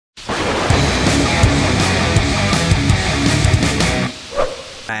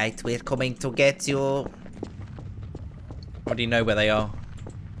Alright, we're coming to get you. Already know where they are.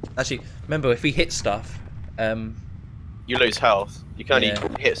 Actually, remember, if we hit stuff, you lose health. You can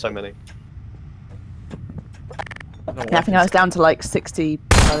only hit so many. Yeah, I think I was down to like 60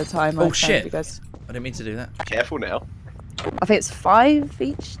 by the time I shit! you guys. I didn't mean to do that. Careful now. I think it's 5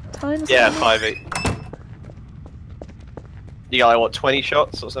 each time. Yeah, 5 each. You got like what, 20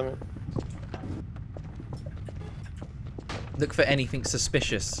 shots or something? Look for anything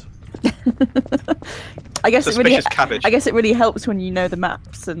suspicious. I guess Suspicious cabbage. I guess it really helps when you know the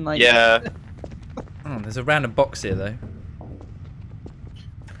maps and like. Yeah. Oh, there's a random box here though.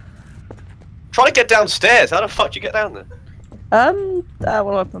 Try to get downstairs. How the fuck do you get down there?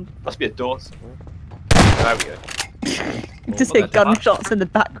 Well, Must be a door somewhere. There we go. just hear gunshots in the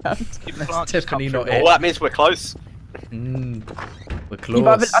background. That's definitely not Oh, it. that means we're close. We're close.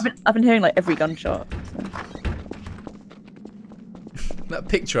 Yeah, but I've been hearing like every gunshot. So. That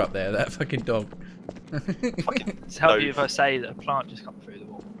picture up there, that fucking dog. It's help you if I say that a plant just come through the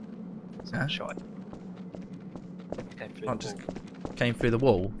wall. It's not shot. Came through the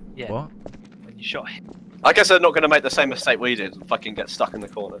wall? Yeah. What? When you shot him. I guess they're not going to make the same mistake we did and fucking get stuck in the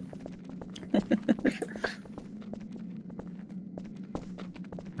corner.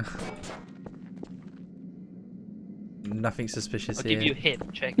 Nothing suspicious I'll here. give you a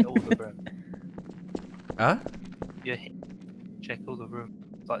hint, check all the room. Huh? Your hint, check all the room.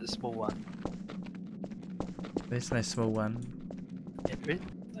 It's like the small one. There's no small one. Yeah, there is.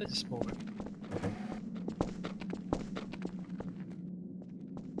 There's a small room.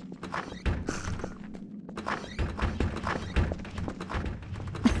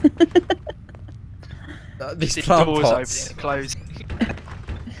 These The plant doors pots. opening and closing.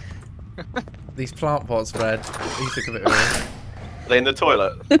 These plant pots, Brad. These look a bit weird. Are they in the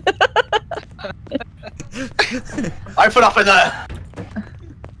toilet? Open up in there!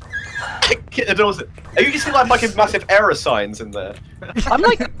 Get the doors in. Are you seeing like fucking massive error signs in there? I'm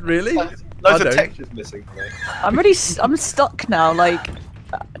like, Really? Loads I of don't. textures missing. I'm stuck now. Like,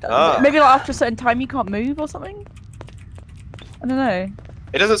 maybe like after a certain time you can't move or something. I don't know.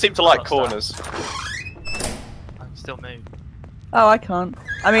 It doesn't seem to like corners. I'm still moving. Oh, I can't.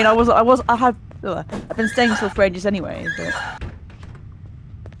 I mean, I've been staying still for ages anyway, but.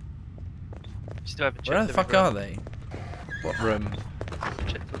 Still haven't checked Where the fuck room. are they? What room?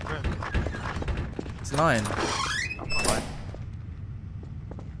 Check the room. It's lying. I'm not lying.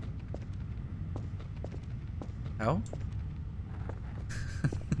 How?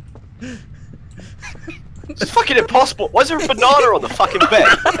 It's fucking impossible. Why is there a banana on the fucking bed?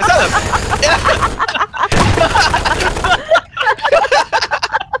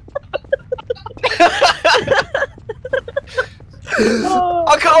 Is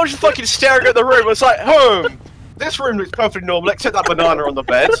I was just fucking staring at the room. It's like, this room looks perfectly normal except that banana on the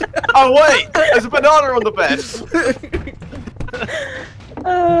bed. Oh wait, there's a banana on the bed.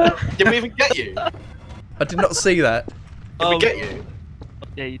 Did we even get you? I did not see that. Did we get you?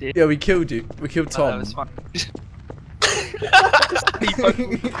 Yeah, you did. Yeah, we killed you. We killed Oh, that Tom. was fun.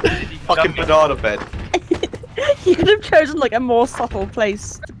 Fucking banana bed. You could have chosen like a more subtle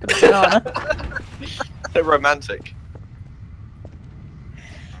place to put a banana. So romantic.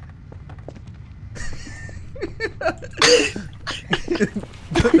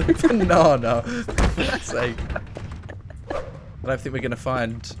 Banana. For fuck's sake. I don't think we're gonna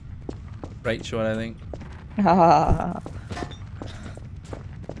find Rachel. I don't think. Ah.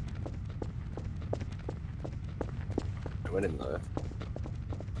 I went in there.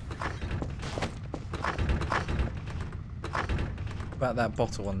 About that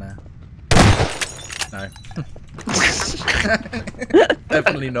bottle on there. No.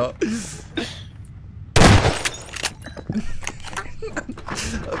 Definitely not.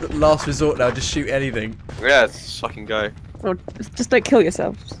 Last resort now, just shoot anything. Yeah, let's fucking go. Well, just don't kill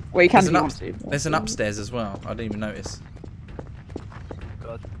yourselves. Well, you can if you want to. There's an upstairs as well. I didn't even notice.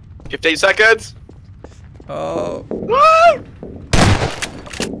 God. 15 seconds! Oh. Woo!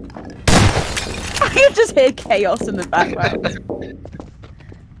 I can just hear chaos in the background.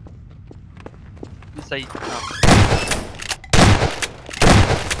 You say,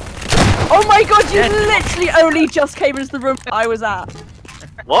 Oh my god, you literally only just came into the room I was at.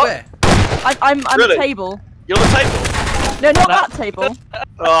 What? Where? I'm Really? a table. You're on the table? No, not that table.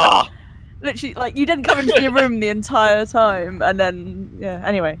 Ah! Literally, like, you didn't come into your room the entire time, and then, yeah,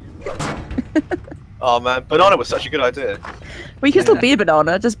 anyway. Oh man, banana was such a good idea. Well, you can still be a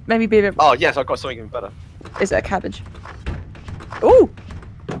banana, just maybe be a bit... Oh yes, I've got something even better. Is it a cabbage? Ooh!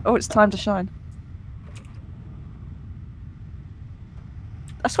 Oh, it's time to shine.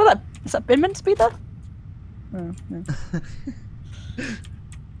 I saw that... Is that bin meant to be there? Oh, no.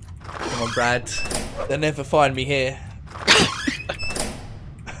 Come on, Brad. They'll never find me here.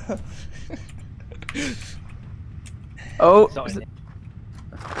 Oh, It's not in it.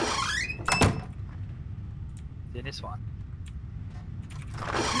 In this one.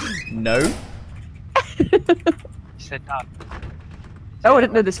 No. You said no. oh, I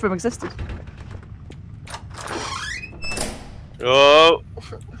didn't know this room existed. Oh.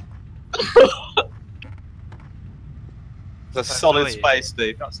 It's a solid annoying. space,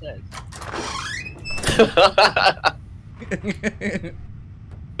 Steve. Not said.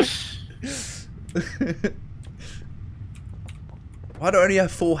 Why do I only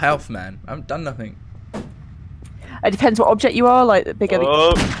have 4 health, man? I haven't done nothing. It depends what object you are. Like the bigger.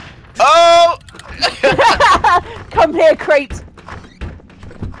 Oh! Oh! Come here, crate.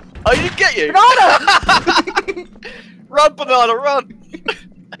 Oh, you get you! Banana! Run, banana, run!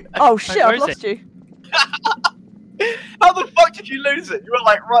 Oh shit! where I've is lost you. How the fuck did you lose it? You were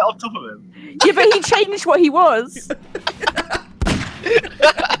like right on top of him. Yeah, but he changed what he was. I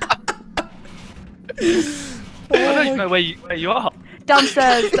don't even know where you are.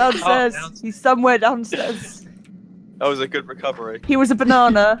 Downstairs, downstairs. downstairs. He's somewhere downstairs. That was a good recovery. He was a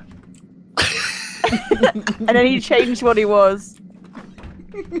banana. And then he changed what he was.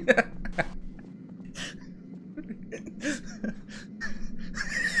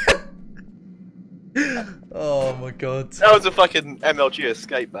 Oh my god. That was a fucking MLG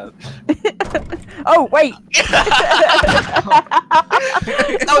escape, man. Oh wait!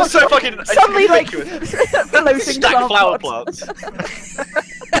 That was so fucking Suddenly, like, inconspicuous. floating Stack flower pots. plants.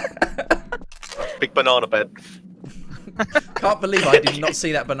 Big banana bed. Can't believe I did not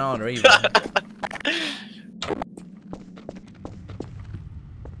see that banana either.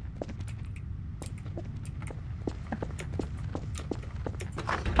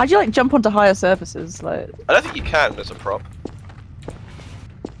 How'd you like jump onto higher surfaces? Like, I don't think you can as a prop.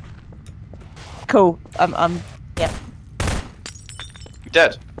 cool. I'm. Yeah. You're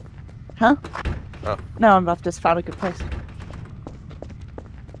dead. Huh? Oh. No, I've just found a good place.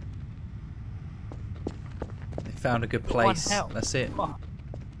 They found a good One place. health. That's it. Come on.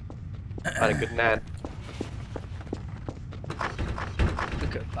 And a good nan.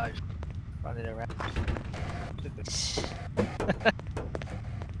 Look at both running around.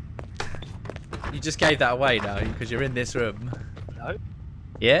 You just gave that away now because you're in this room. No,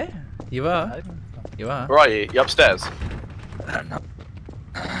 Yeah? You are. no, You are. Where are you? You upstairs? no,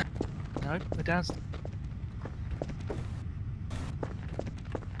 we're downstairs.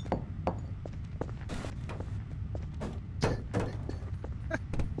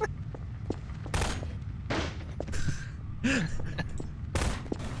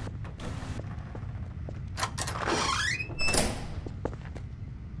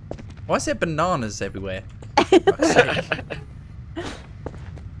 Why is there bananas everywhere? Fuck's sake.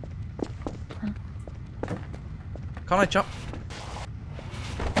 Can't I jump?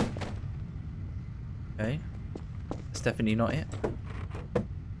 Okay. That's definitely not it.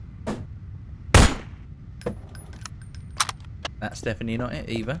 That's definitely not it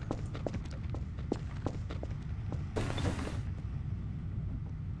either.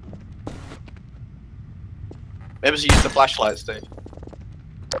 Maybe just use the flashlight, Steve.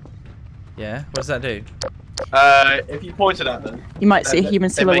 Yeah? What does that do? If you pointed at them, You might see a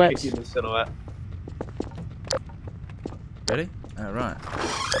human they make silhouette. a human silhouette. Really? Oh, right.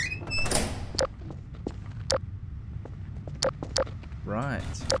 Right.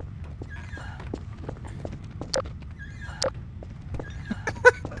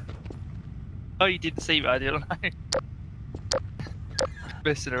 Oh, you didn't see me, I didn't know.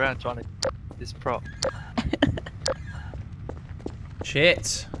 Messing around trying to this prop.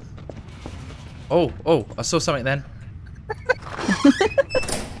 Shit. Oh, oh, I saw something then.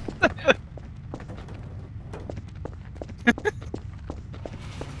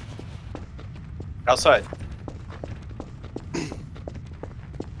 Outside.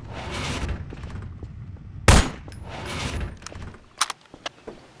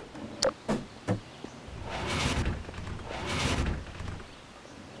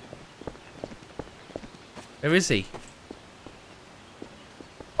 Where is he?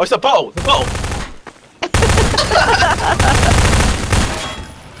 Oh, it's a bottle! The bottle!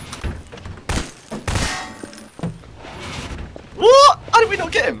 What? How did we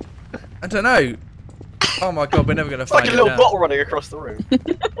not get him? I don't know. Oh my god, we're never gonna It's like find a him little now. bottle running across the room.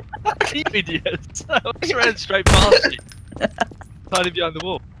 You idiots! I just ran straight past you. Hiding behind the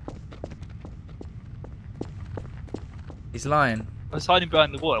wall. He's lying. I was hiding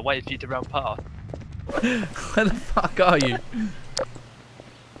behind the wall, I waited for you to run past. Where the fuck are you?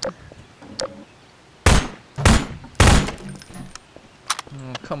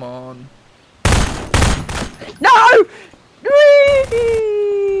 Oh, come on. No!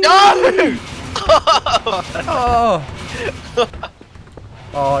 Whee! No! Oh!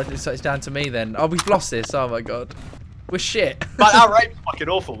 Oh, it's down to me then. Oh, we've lost this. Oh my god. We're shit. Man, our rape's fucking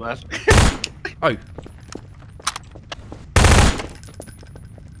awful, man. Oh.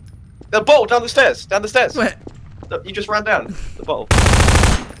 The bottle down the stairs. Down the stairs. Where? Look, you just ran down the bottle.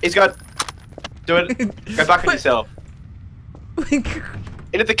 He's going. Do it. Go back on yourself.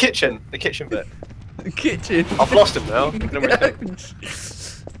 Into the kitchen. The kitchen bit. The kitchen. I've lost him now.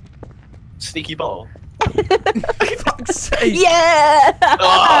 Sneaky bottle. Fuck's sake. Yeah!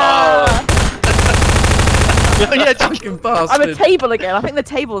 Oh. Yeah, fucking bastard. I'm a table again. I think the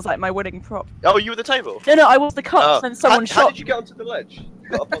table's like my winning prop. Oh, you were the table? No, I was the cups, and then someone how shot. did you get onto the ledge? You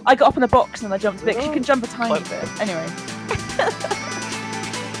got up on... I got up on the box and I jumped a bit. 'Cause you can jump a tiny Clever. bit. Anyway.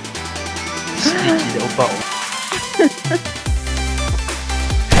 Sneaky little bottle.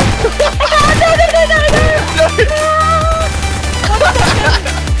 No!